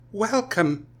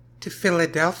Welcome to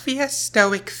Philadelphia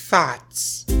Stoic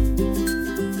Thoughts.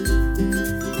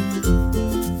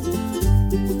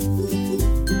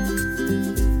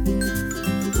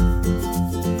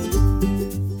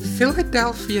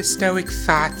 Philadelphia Stoic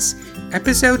Thoughts,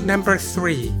 episode number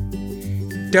 3.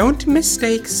 Don't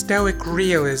mistake Stoic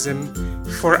realism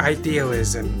for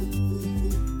idealism.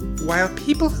 While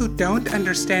people who don't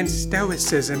understand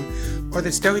Stoicism or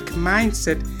the Stoic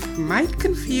mindset might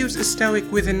confuse a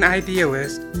Stoic with an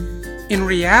idealist, in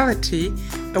reality,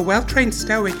 a well-trained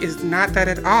Stoic is not that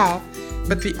at all,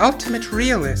 but the ultimate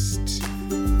realist.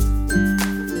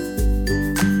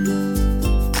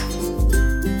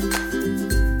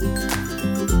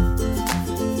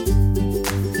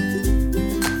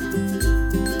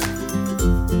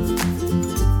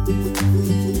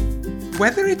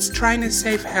 Whether it's trying to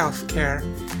save healthcare,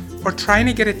 or trying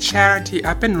to get a charity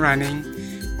up and running,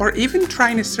 or even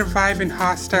trying to survive in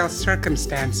hostile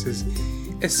circumstances,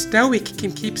 a Stoic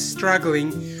can keep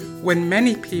struggling when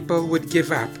many people would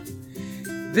give up.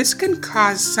 This can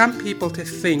cause some people to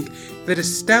think that a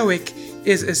Stoic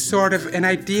is a sort of an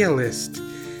idealist,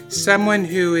 someone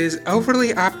who is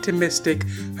overly optimistic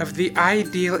of the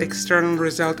ideal external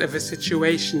result of a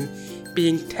situation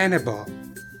being tenable.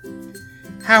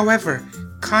 However,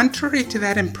 contrary to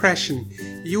that impression,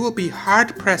 you will be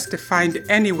hard-pressed to find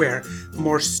anywhere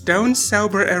more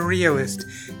stone-sober a realist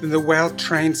than the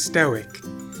well-trained Stoic.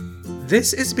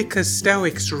 This is because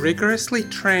Stoics rigorously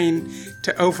train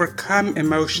to overcome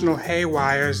emotional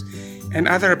haywires and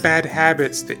other bad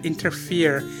habits that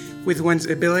interfere with one's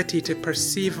ability to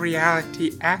perceive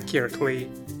reality accurately,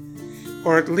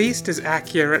 or at least as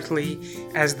accurately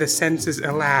as the senses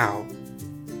allow.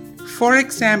 For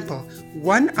example,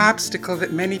 one obstacle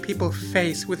that many people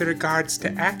face with regards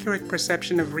to accurate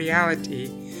perception of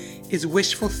reality is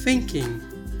wishful thinking.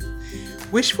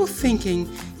 Wishful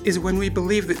thinking is when we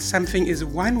believe that something is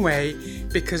one way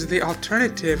because the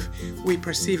alternative we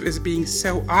perceive as being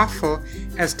so awful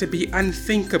as to be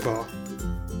unthinkable.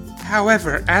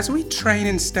 However, as we train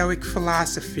in Stoic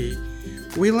philosophy,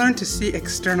 we learn to see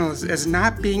externals as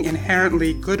not being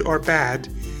inherently good or bad,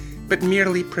 but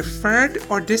merely preferred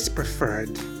or dispreferred.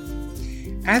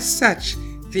 As such,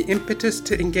 the impetus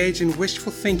to engage in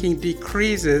wishful thinking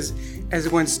decreases as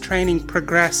one's training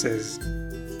progresses.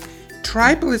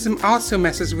 Tribalism also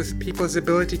messes with people's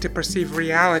ability to perceive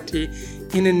reality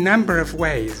in a number of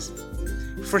ways.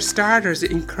 For starters, it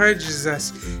encourages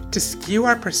us to skew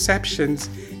our perceptions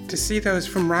to see those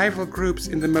from rival groups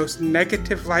in the most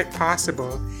negative light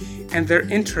possible and their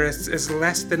interests as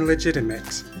less than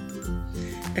legitimate.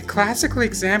 A classical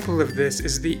example of this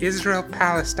is the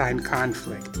Israel-Palestine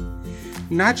conflict.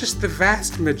 Not just the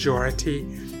vast majority,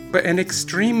 but an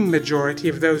extreme majority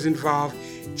of those involved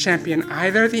champion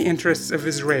either the interests of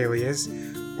Israelis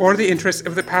or the interests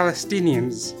of the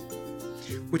Palestinians.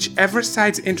 Whichever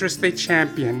side's interest they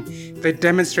champion, they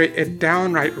demonstrate a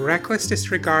downright reckless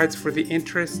disregard for the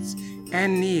interests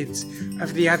and needs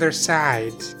of the other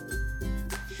side.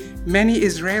 Many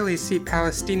Israelis see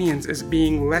Palestinians as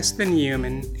being less than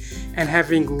human and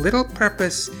having little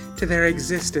purpose to their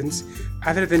existence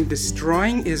other than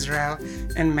destroying Israel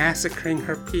and massacring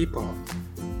her people.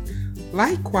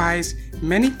 Likewise,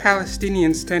 many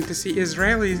Palestinians tend to see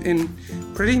Israelis in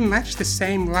pretty much the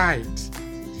same light.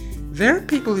 There are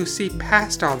people who see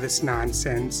past all this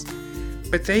nonsense,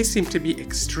 but they seem to be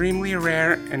extremely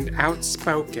rare and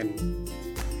outspoken.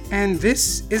 And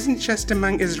this isn't just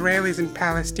among Israelis and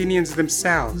Palestinians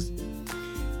themselves.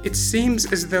 It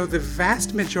seems as though the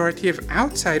vast majority of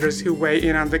outsiders who weigh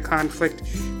in on the conflict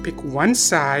pick one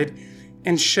side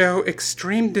and show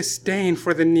extreme disdain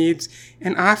for the needs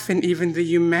and often even the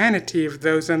humanity of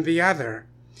those on the other.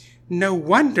 No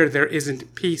wonder there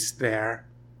isn't peace there.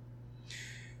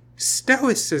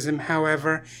 Stoicism,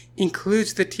 however,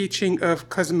 includes the teaching of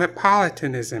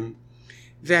cosmopolitanism,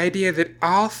 the idea that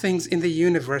all things in the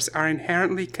universe are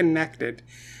inherently connected,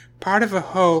 part of a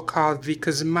whole called the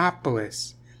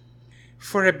cosmopolis.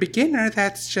 For a beginner,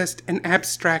 that's just an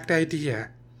abstract idea.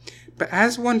 But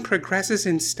as one progresses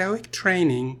in Stoic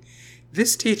training,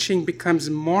 this teaching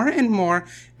becomes more and more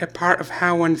a part of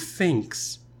how one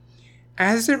thinks.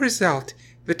 As a result,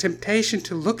 the temptation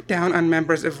to look down on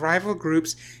members of rival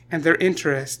groups and their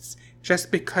interests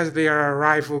just because they are a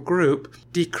rival group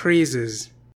decreases.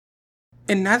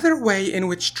 Another way in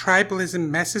which tribalism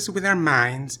messes with our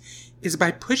minds is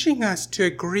by pushing us to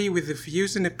agree with the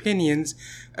views and opinions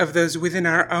of those within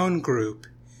our own group.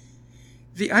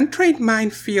 The untrained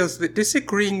mind feels that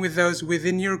disagreeing with those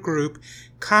within your group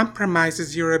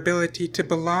compromises your ability to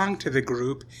belong to the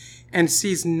group and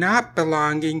sees not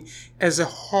belonging as a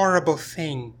horrible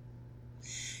thing.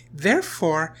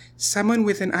 Therefore, someone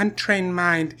with an untrained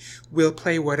mind will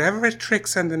play whatever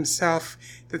tricks on themselves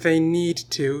that they need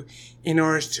to in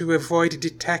order to avoid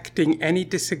detecting any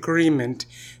disagreement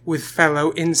with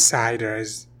fellow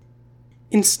insiders.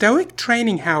 In Stoic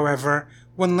training, however,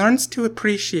 one learns to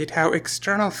appreciate how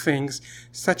external things,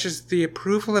 such as the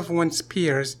approval of one's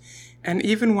peers, and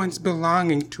even one's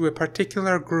belonging to a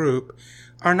particular group,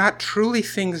 are not truly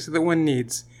things that one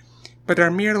needs, but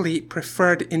are merely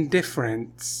preferred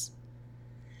indifference.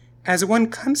 As one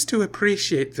comes to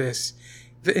appreciate this,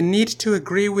 the need to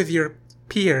agree with your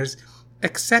peers,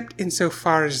 except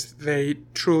insofar as they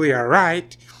truly are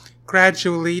right,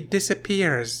 gradually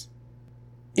disappears.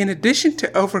 In addition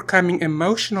to overcoming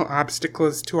emotional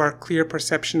obstacles to our clear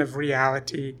perception of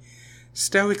reality,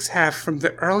 Stoics have from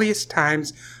the earliest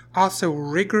times also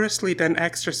rigorously done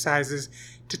exercises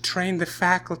to train the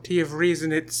faculty of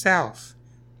reason itself.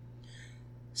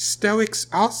 Stoics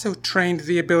also trained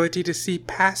the ability to see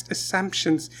past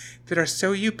assumptions that are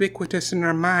so ubiquitous in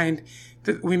our mind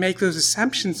that we make those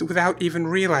assumptions without even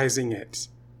realizing it.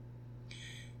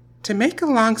 To make a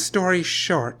long story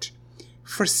short,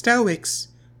 for Stoics,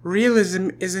 realism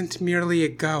isn't merely a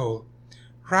goal.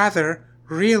 Rather,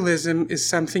 realism is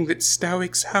something that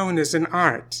Stoics hone as an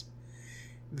art.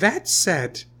 That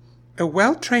said, a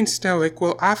well-trained Stoic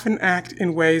will often act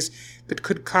in ways that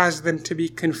could cause them to be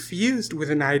confused with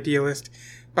an idealist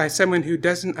by someone who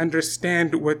doesn't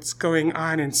understand what's going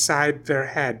on inside their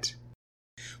head.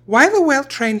 While a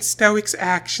well-trained Stoic's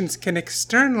actions can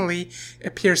externally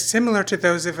appear similar to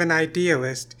those of an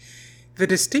idealist, the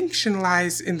distinction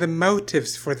lies in the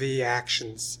motives for the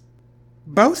actions.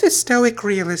 Both a Stoic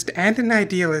realist and an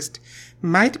idealist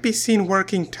might be seen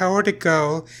working toward a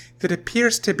goal that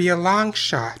appears to be a long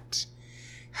shot.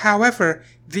 However,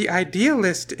 the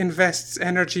idealist invests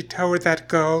energy toward that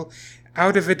goal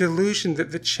out of a delusion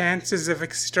that the chances of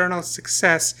external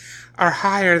success are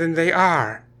higher than they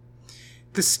are.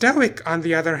 The Stoic, on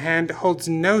the other hand, holds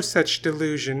no such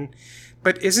delusion,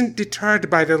 but isn't deterred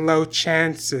by the low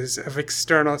chances of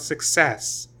external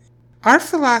success. Our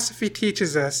philosophy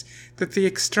teaches us that the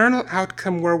external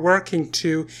outcome we're working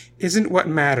to isn't what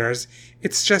matters,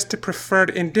 it's just a preferred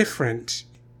indifferent.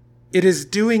 It is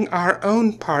doing our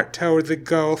own part toward the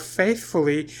goal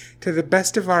faithfully to the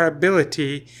best of our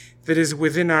ability that is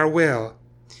within our will.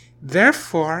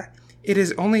 Therefore, it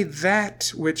is only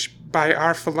that which, by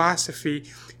our philosophy,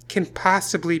 can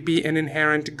possibly be an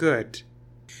inherent good.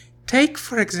 Take,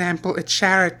 for example, a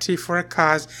charity for a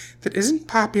cause that isn't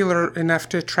popular enough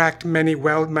to attract many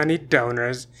well-moneyed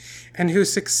donors, and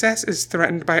whose success is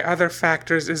threatened by other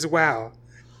factors as well.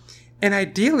 An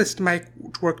idealist might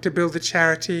work to build a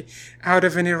charity out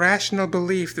of an irrational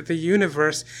belief that the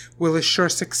universe will assure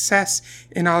success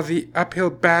in all the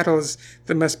uphill battles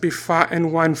that must be fought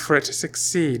and won for it to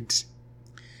succeed.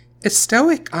 A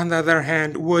Stoic, on the other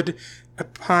hand, would,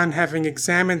 upon having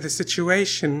examined the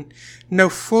situation, know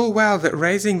full well that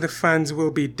raising the funds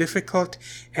will be difficult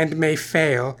and may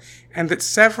fail, and that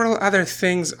several other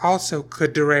things also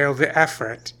could derail the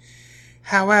effort.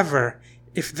 However,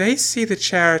 if they see the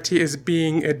charity as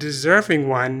being a deserving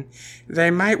one,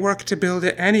 they might work to build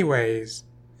it anyways.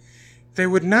 They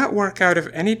would not work out of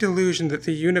any delusion that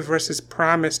the universe is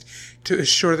promised to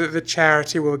assure that the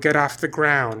charity will get off the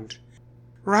ground.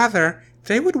 Rather,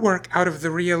 they would work out of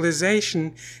the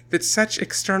realization that such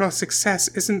external success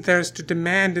isn't theirs to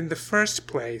demand in the first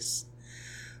place.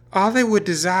 All they would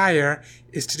desire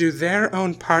is to do their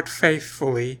own part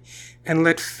faithfully and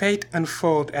let fate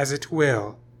unfold as it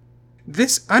will.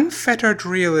 This unfettered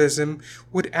realism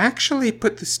would actually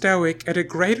put the Stoic at a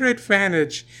greater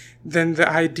advantage than the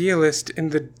idealist in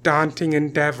the daunting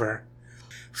endeavor.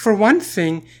 For one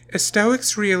thing, a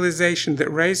Stoic's realization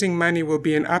that raising money will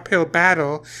be an uphill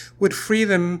battle would free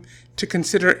them to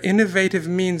consider innovative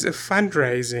means of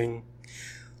fundraising.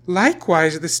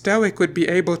 Likewise, the Stoic would be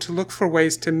able to look for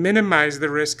ways to minimize the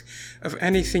risk of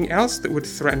anything else that would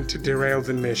threaten to derail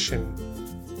the mission.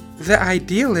 The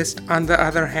idealist, on the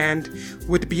other hand,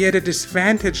 would be at a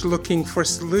disadvantage looking for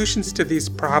solutions to these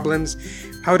problems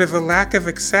out of a lack of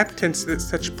acceptance that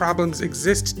such problems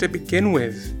exist to begin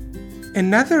with.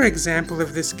 Another example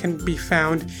of this can be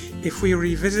found if we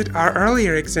revisit our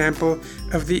earlier example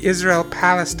of the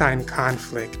Israel-Palestine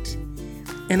conflict.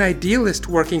 An idealist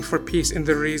working for peace in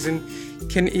the reason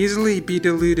can easily be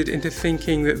deluded into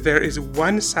thinking that there is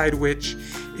one side which,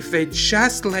 if they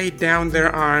just laid down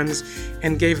their arms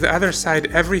and gave the other side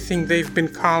everything they've been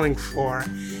calling for,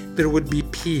 there would be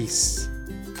peace.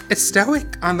 A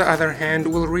Stoic, on the other hand,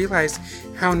 will realize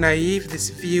how naive this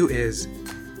view is.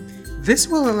 This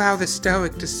will allow the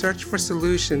Stoic to search for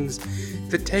solutions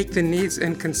that take the needs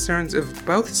and concerns of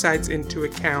both sides into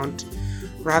account,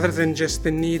 rather than just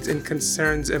the needs and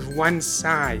concerns of one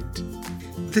side.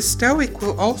 The Stoic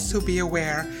will also be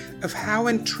aware of how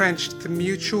entrenched the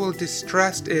mutual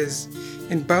distrust is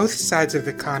in both sides of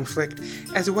the conflict,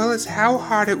 as well as how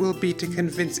hard it will be to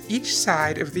convince each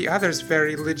side of the other's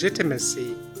very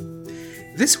legitimacy.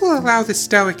 This will allow the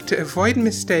Stoic to avoid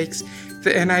mistakes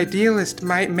that an idealist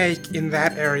might make in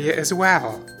that area as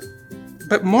well.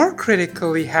 But more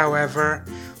critically, however,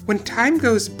 when time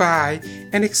goes by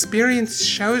and experience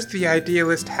shows the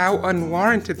idealist how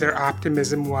unwarranted their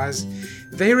optimism was,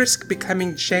 they risk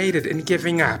becoming jaded and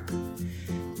giving up.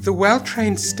 The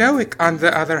well-trained Stoic, on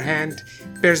the other hand,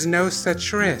 bears no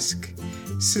such risk.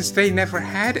 Since they never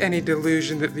had any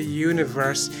delusion that the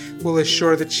universe will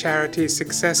assure the charity's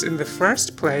success in the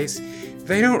first place,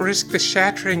 they don't risk the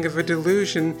shattering of a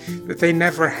delusion that they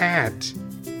never had.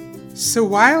 So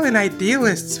while an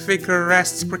idealist's figure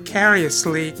rests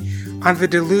precariously on the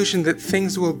delusion that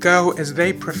things will go as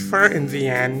they prefer in the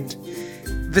end,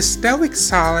 the Stoic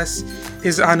solace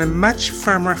is on a much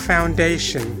firmer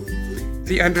foundation,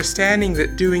 the understanding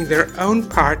that doing their own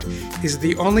part is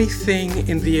the only thing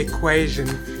in the equation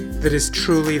that is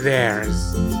truly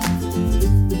theirs.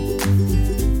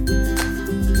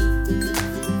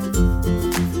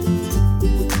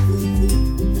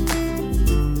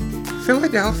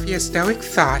 Philadelphia Stoic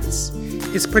Thoughts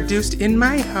is produced in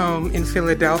my home in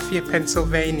Philadelphia,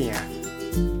 Pennsylvania.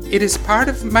 It is part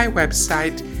of my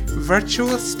website,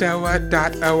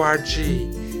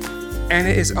 virtualstoa.org, and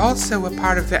it is also a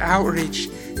part of the outreach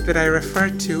that I refer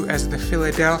to as the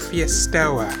Philadelphia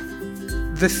Stoa.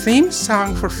 The theme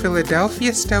song for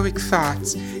Philadelphia Stoic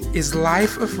Thoughts is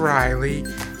Life of Riley,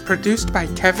 produced by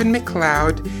Kevin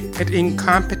MacLeod at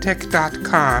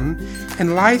Incompetech.com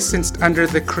and licensed under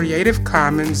the Creative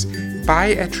Commons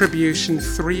by Attribution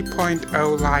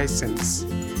 3.0 license.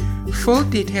 Full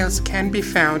details can be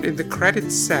found in the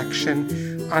credits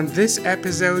section on this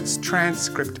episode's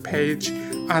transcript page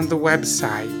on the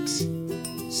website.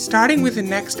 Starting with the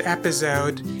next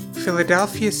episode,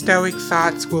 Philadelphia Stoic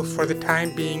Thoughts will for the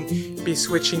time being be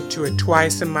switching to a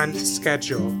twice-a-month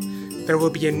schedule. There will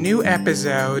be a new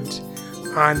episode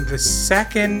on the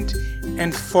second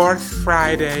and fourth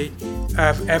Friday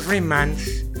of every month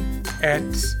at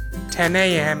 10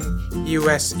 a.m.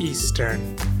 U.S.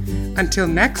 Eastern. Until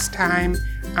next time,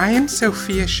 I am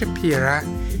Sophia Shapira,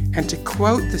 and to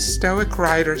quote the Stoic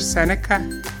writer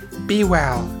Seneca, be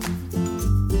well.